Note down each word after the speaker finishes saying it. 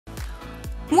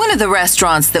One of the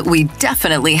restaurants that we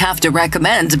definitely have to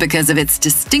recommend because of its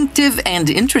distinctive and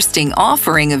interesting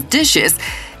offering of dishes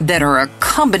that are a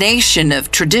combination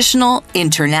of traditional,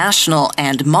 international,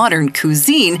 and modern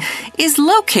cuisine is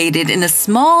located in a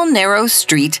small, narrow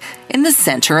street in the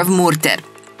center of Murter.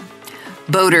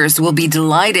 Boaters will be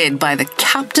delighted by the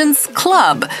Captain's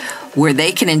Club, where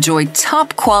they can enjoy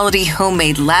top-quality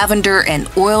homemade lavender and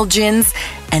oil gins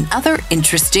and other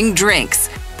interesting drinks,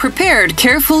 prepared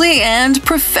carefully and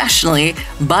professionally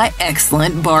by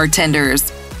excellent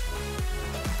bartenders.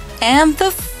 And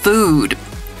the food.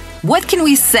 What can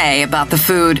we say about the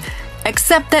food,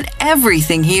 except that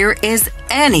everything here is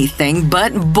anything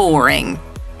but boring?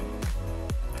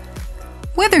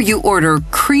 Whether you order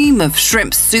cream of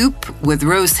shrimp soup with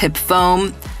rosehip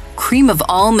foam, cream of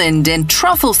almond and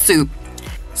truffle soup,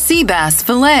 sea bass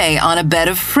fillet on a bed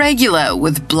of fregula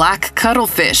with black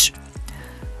cuttlefish,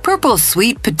 purple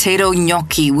sweet potato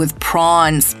gnocchi with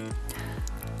prawns,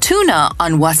 tuna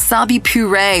on wasabi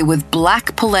puree with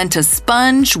black polenta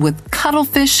sponge with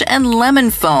cuttlefish and lemon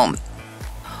foam,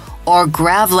 or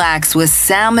gravlax with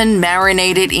salmon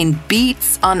marinated in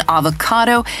beets on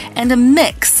avocado and a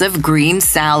mix of green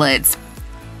salads.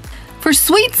 For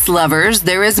sweets lovers,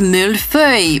 there is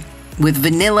millefeuille with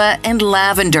vanilla and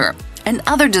lavender, and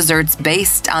other desserts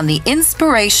based on the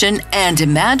inspiration and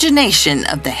imagination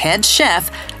of the head chef,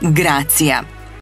 Grazia.